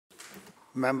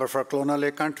Member for Kelowna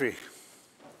Lake Country.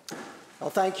 Well,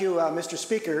 thank you, Mr.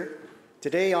 Speaker.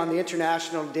 Today, on the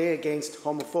International Day Against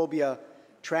Homophobia,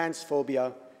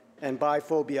 Transphobia, and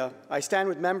Biphobia, I stand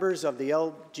with members of the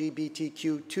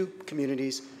LGBTQ2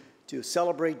 communities to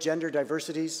celebrate gender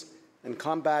diversities and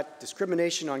combat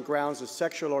discrimination on grounds of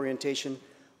sexual orientation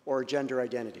or gender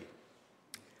identity.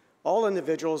 All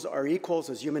individuals are equals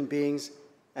as human beings,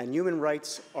 and human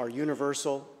rights are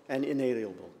universal and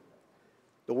inalienable.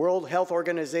 The World Health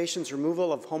Organization's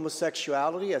removal of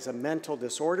homosexuality as a mental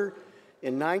disorder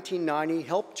in 1990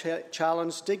 helped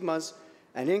challenge stigmas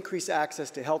and increase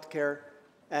access to health care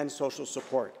and social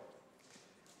support.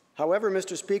 However,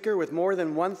 Mr. Speaker, with more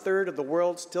than 1/3 of the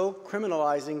world still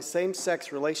criminalizing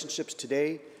same-sex relationships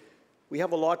today, we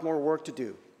have a lot more work to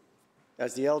do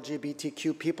as the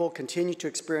LGBTQ people continue to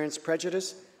experience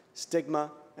prejudice,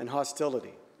 stigma, and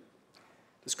hostility.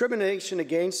 Discrimination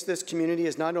against this community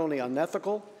is not only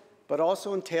unethical, but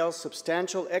also entails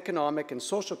substantial economic and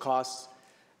social costs,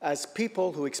 as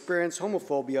people who experience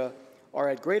homophobia are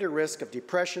at greater risk of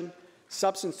depression,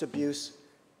 substance abuse,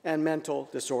 and mental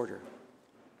disorder.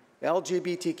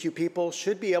 LGBTQ people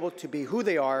should be able to be who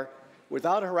they are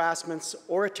without harassments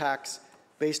or attacks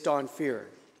based on fear.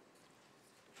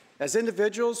 As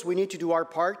individuals, we need to do our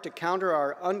part to counter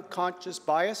our unconscious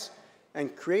bias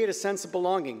and create a sense of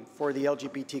belonging for the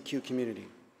LGBTQ community.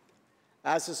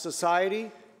 As a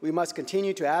society, we must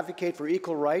continue to advocate for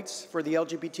equal rights for the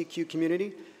LGBTQ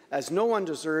community, as no one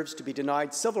deserves to be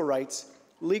denied civil rights,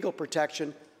 legal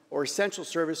protection, or essential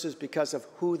services because of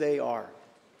who they are.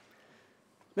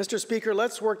 Mr. Speaker,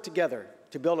 let's work together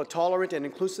to build a tolerant and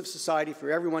inclusive society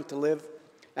for everyone to live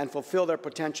and fulfill their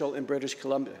potential in British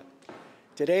Columbia.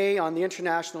 Today, on the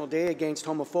International Day Against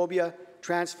Homophobia,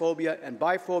 Transphobia, and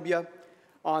Biphobia,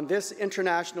 on this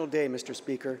International Day, Mr.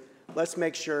 Speaker, let's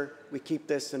make sure we keep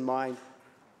this in mind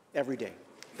every day.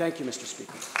 Thank you, Mr.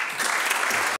 Speaker.